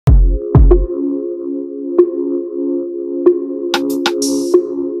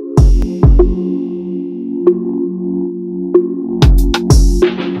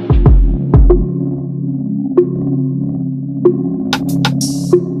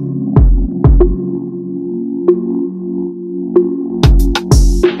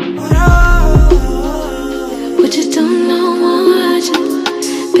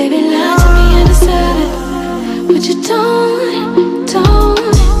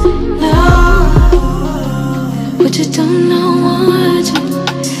What you don't know, what you,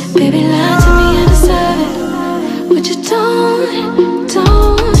 baby, lie to me, I deserve it. What you don't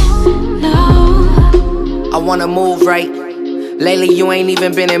know. I wanna move right. Lately you ain't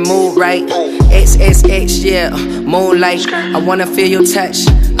even been in mood right. XXX, yeah, moonlight. I wanna feel your touch,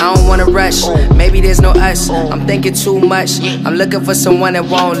 I don't wanna rush. Maybe there's no us, I'm thinking too much. I'm looking for someone that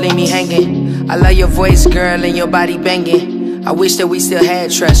won't leave me hanging. I love your voice, girl, and your body banging. I wish that we still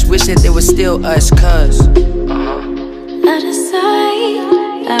had trust, wish that there was still us, cause out of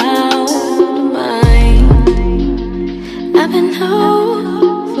sight, out of mind. I've been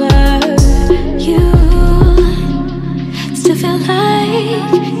over you. Still feel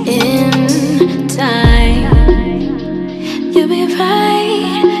like in time you'll be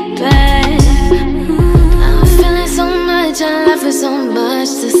right back. I'm feeling so much, I'm laughing so much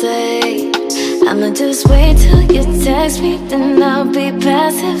to say. I'ma just wait till you text me, then I'll be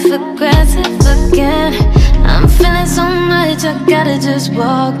passive aggressive again. I'm feeling so much, I gotta just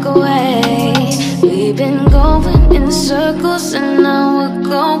walk away. We've been going in circles, and now we're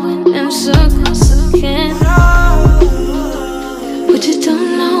going in circles again. What you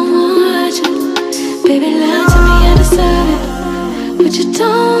don't know, what you, baby, lie to me, I deserve it. What you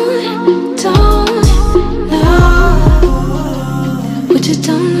don't know. What you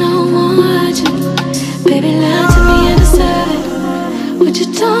don't know, what you, baby, lie to me, I deserve it. What you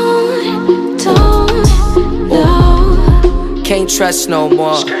don't know. can't trust no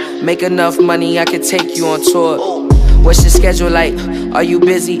more. Make enough money, I could take you on tour. What's your schedule like? Are you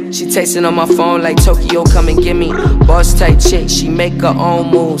busy? She texting on my phone like Tokyo, come and get me. Boss type chick, she make her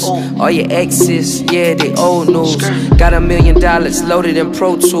own moves. All your exes, yeah, they old news. Got $1 million loaded in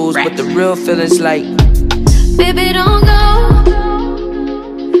Pro Tools, but the real feeling's like, baby, don't go.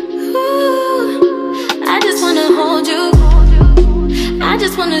 Ooh, I just wanna hold you. I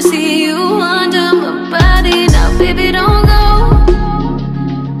just wanna see you under my body. Now, baby, don't go.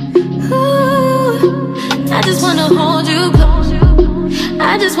 Ooh, I just wanna hold you close.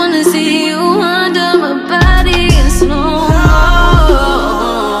 I just wanna see you under my body and slow.